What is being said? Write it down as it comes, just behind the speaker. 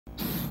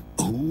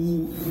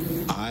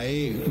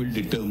I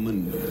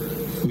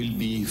will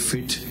be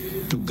fit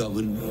to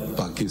govern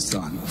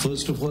Pakistan.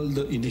 First of all,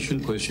 the initial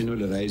question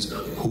will arise,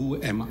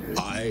 who am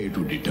I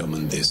to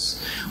determine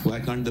this? Why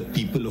can't the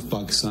people of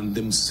Pakistan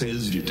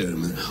themselves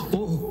determine?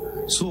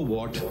 Oh, so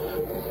what?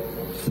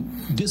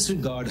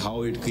 Disregard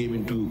how it came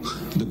into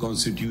the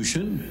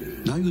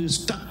constitution. Now you're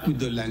stuck with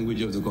the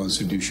language of the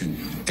constitution.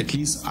 At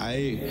least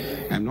I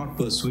am not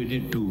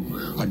persuaded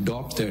to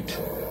adopt that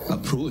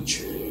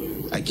approach.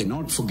 I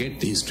cannot forget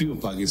the history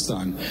of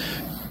Pakistan.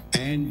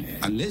 And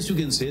unless you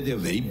can say they are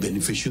very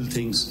beneficial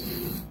things,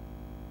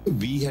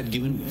 we had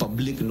given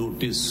public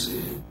notice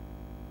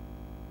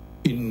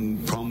in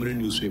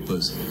prominent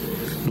newspapers.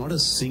 Not a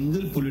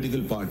single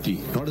political party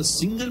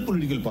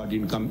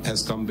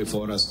has come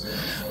before us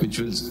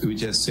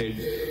which has said,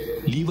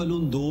 leave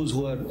alone those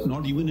who are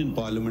not even in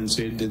parliament,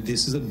 said that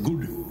this is a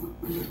good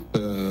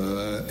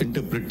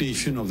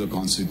interpretation of the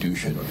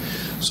constitution.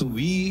 So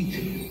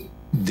we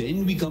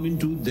come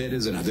into, there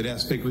is another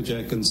aspect which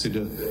I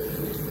consider.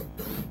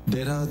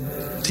 There are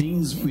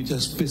things which are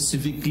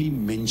specifically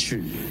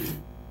mentioned.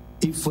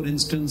 If, for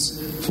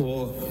instance,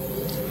 for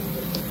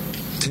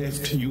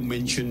theft, you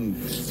mention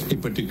a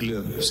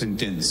particular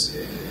sentence,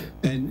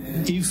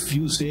 and if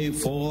you say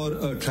for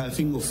a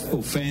trafficking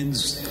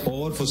offense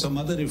or for some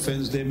other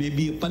offense, there may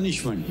be a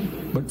punishment.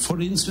 But for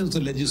instance,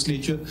 the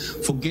legislature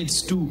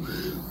forgets to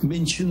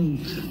mention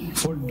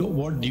for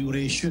what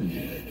duration.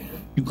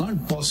 You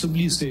can't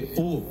possibly say,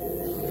 oh,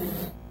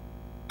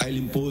 I'll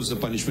impose a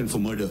punishment for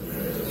murder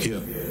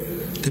here.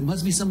 There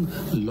must be some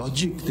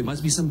logic, there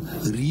must be some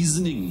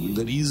reasoning.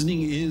 The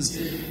reasoning is,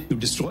 you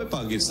destroy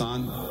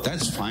Pakistan,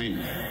 that's fine.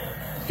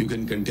 You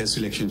can contest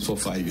elections for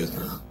 5 years.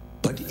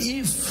 But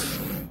if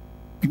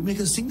you make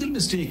a single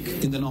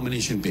mistake in the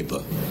nomination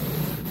paper,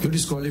 you're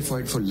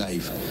disqualified for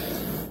life.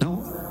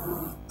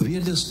 Now, we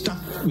are just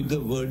stuck with the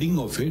wording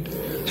of it.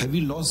 Have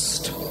we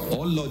lost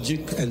all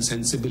logic and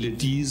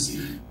sensibilities?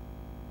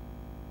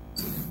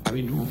 I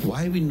mean,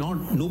 why are we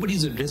not?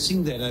 Nobody's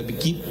addressing that. I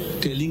keep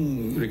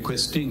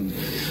requesting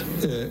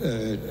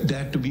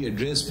that to be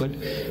addressed, but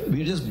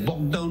we are just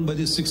bogged down by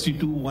this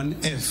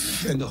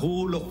 62(1)(f) and the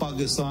whole of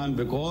Pakistan,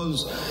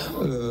 because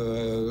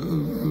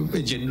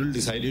a general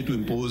decided to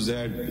impose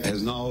that,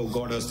 has now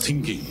got us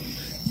thinking.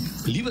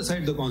 Leave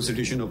aside the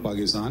constitution of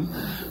Pakistan,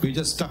 we're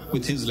just stuck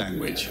with his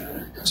language.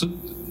 So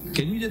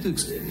can you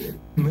just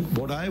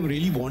what I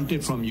really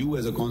wanted from you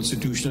as a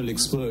constitutional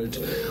expert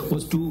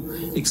was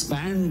to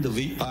expand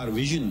our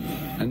vision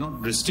and not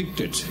restrict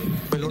it.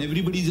 And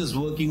everybody's just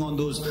working on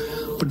those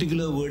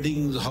particular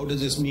wordings. How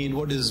does this mean?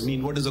 What does this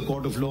mean? What does a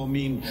court of law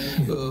mean?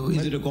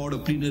 Is it a court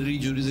of plenary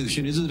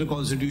jurisdiction? Is it a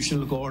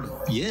constitutional court?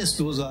 Yes,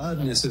 those are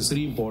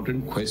necessary,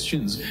 important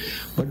questions.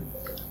 But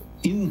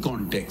in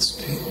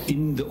context,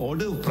 in the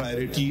order of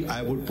priority,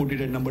 I would put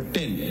it at number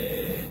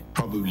 10,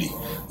 probably,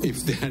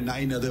 if there are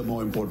 9 other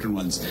more important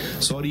ones.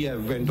 Sorry, I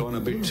went on a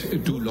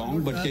bit too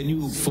long, but can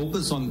you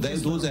focus on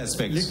those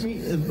aspects? Let me,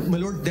 my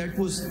lord, that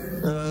was,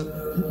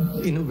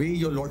 in a way,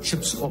 your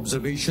lordship's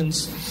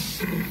observations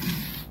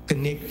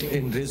connect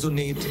and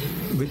resonate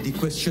with the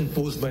question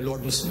posed by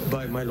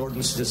my lord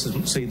Mr.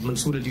 Justice Sayyid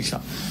Mansoor Ali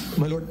Shah.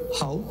 My lord,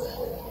 how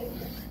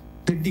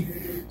did the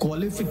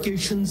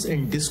qualifications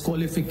and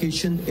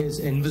disqualification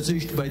as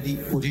envisaged by the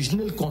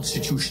original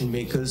constitution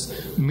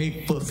makers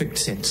made perfect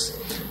sense?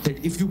 That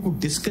if you could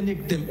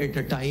disconnect them at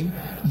a time,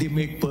 they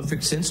made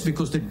perfect sense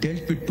because they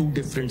dealt with 2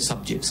 different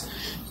subjects.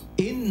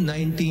 In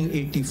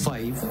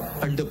 1985,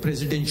 under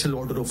Presidential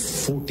Order of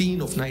 14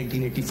 of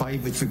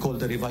 1985, which we call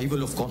the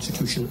Revival of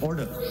Constitution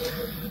Order,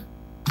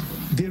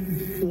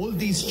 all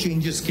these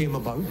changes came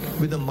about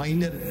with a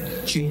minor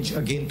change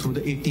again through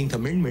the 18th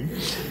Amendment.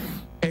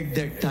 At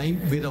that time,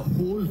 where a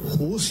whole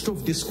host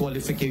of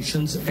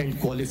disqualifications and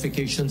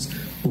qualifications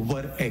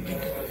were added.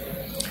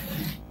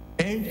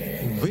 And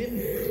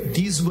when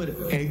these were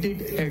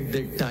added at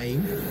that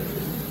time,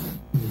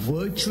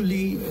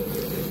 virtually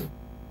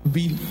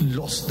we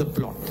lost the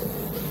plot.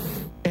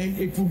 And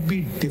it would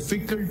be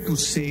difficult to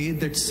say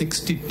that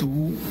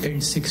 62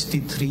 and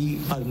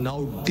 63 are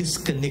now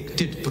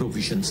disconnected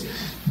provisions.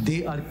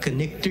 They are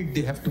connected,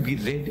 they have to be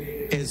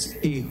read as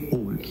a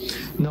whole.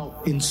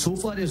 Now,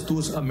 insofar as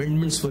those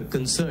amendments were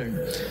concerned,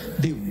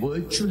 they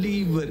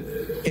virtually were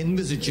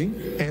envisaging,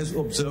 as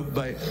observed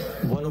by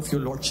one of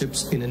your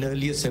lordships in an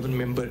earlier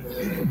 7-member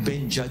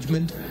bench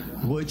judgment,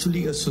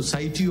 virtually a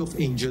society of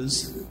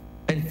angels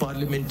and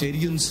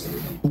parliamentarians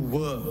who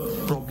were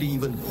probably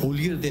even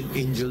holier than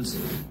angels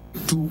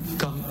to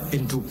come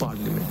into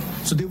parliament.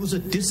 So there was a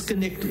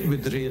disconnect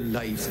with real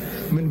life,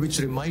 which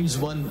reminds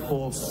one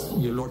of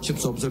your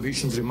lordship's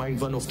observations, remind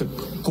one of the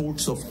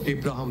quotes of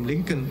Abraham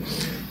Lincoln,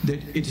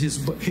 that it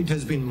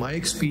has been my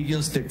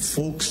experience that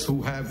folks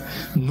who have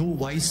no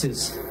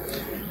vices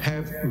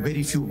have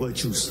very few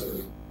virtues.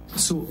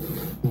 So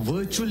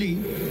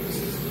virtually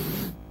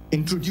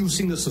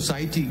introducing a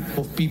society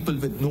of people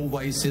with no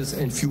vices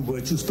and few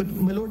virtues. But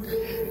my lord,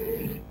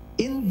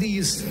 in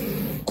these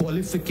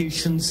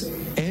qualifications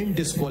and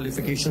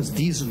disqualifications,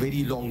 these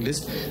very long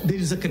lists, there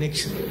is a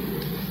connection.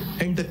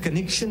 And the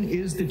connection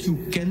is that you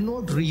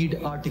cannot read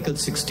Article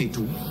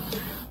 62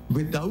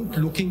 without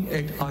looking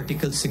at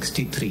Article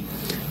 63.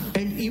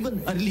 And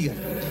even earlier,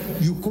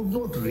 you could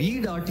not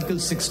read Article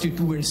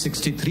 62 and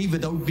 63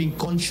 without being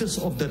conscious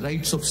of the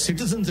rights of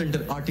citizens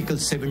under Article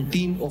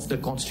 17 of the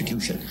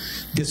Constitution.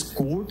 This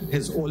court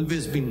has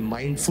always been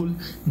mindful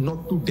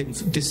not to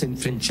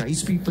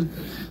disenfranchise people,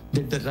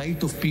 that the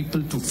right of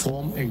people to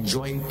form and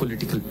join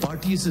political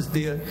parties is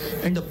there,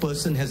 and a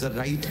person has a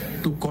right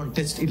to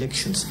contest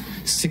elections.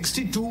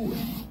 62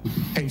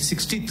 and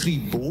 63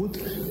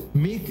 both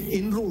make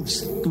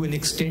inroads to an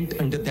extent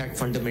under that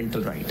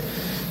fundamental right.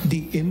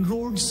 The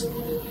inroads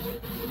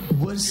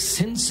were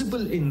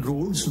sensible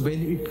inroads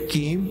when it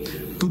came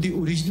to the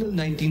original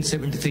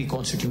 1973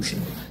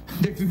 Constitution,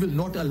 that we will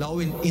not allow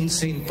an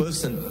insane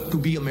person to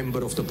be a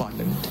member of the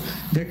parliament,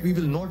 that we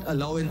will not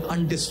allow an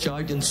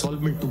undischarged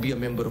insolvent to be a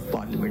member of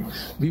parliament,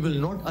 we will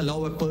not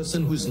allow a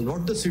person who is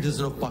not the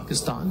citizen of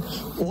Pakistan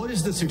or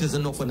is the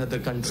citizen of another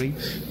country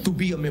to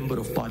be a member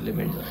of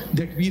parliament,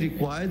 that we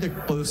require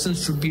that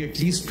persons should be at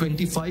least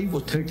 25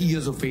 or 30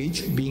 years of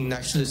age, being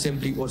National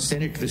Assembly or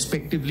Senate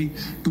respectively,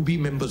 to be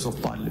members of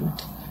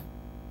parliament.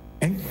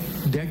 And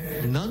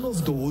that none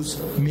of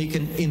those make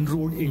an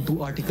inroad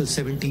into Article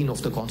 17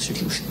 of the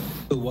Constitution.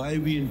 So why are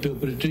we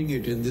interpreting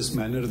it in this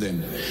manner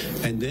then?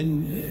 And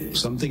then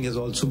something has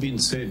also been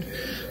said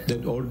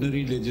that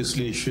ordinary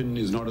legislation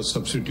is not a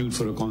substitute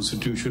for a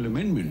constitutional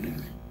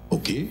amendment.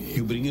 Okay,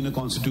 you bring in a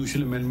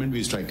constitutional amendment,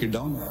 we strike it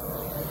down.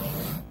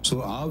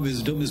 So our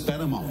wisdom is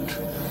paramount.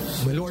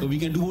 So we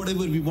can do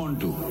whatever we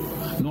want to,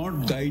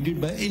 not guided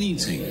by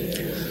anything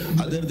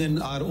other than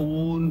our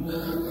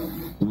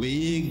own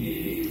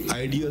vague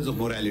ideas of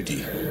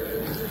morality.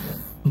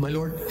 My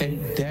lord,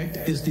 and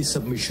that is the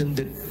submission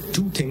that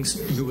two things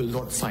you will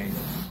not find.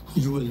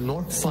 You will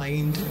not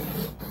find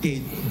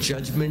a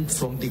judgment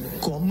from the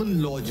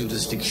common law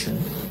jurisdiction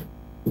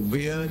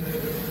where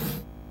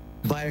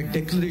by a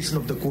declaration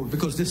of the court,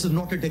 because this is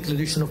not a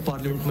declaration of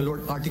parliament, my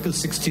lord, Article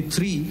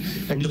 63.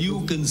 And will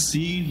you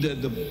concede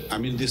that I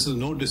mean, this is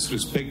no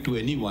disrespect to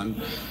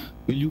anyone,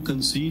 will you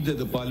concede that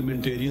the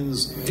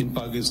parliamentarians in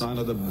Pakistan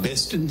are the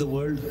best in the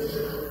world?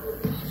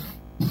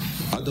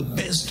 Are the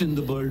best in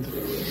the world?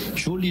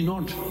 Surely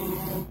not.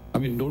 I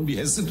mean, don't be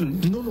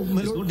hesitant. No,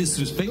 there's no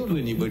disrespect to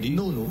anybody.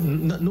 No.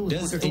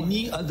 Does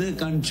any other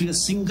country, a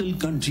single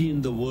country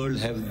in the world,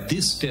 have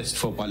this test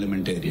for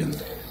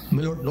parliamentarians?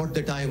 My lord, not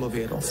that I am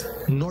aware of.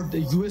 Not the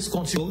US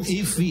Constitution. So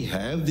if we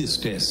have this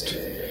test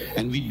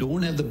and we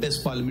don't have the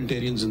best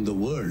parliamentarians in the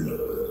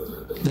world,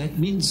 that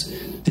means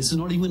this is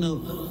not even a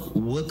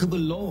workable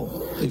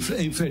law,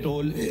 if at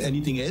all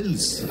anything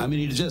else. I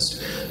mean, it's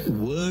just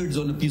words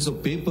on a piece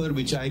of paper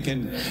which I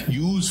can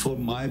use for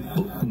my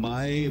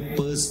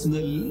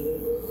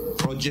personal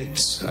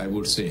projects, I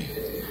would say.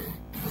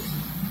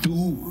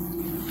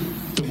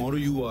 Tomorrow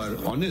you are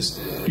honest,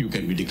 you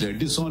can be declared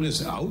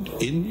dishonest, out,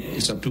 in,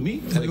 it's up to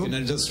me. I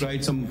can just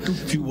write some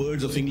few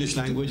words of English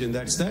language and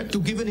that's that. To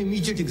give an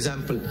immediate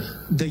example,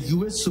 the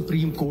US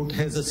Supreme Court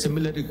has a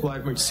similar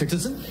requirement: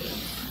 citizen,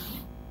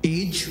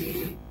 age.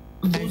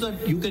 Those are,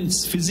 you can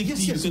physically,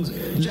 you can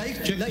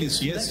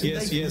checklist,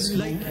 yes.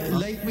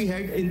 Like we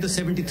had in the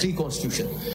 73 Constitution.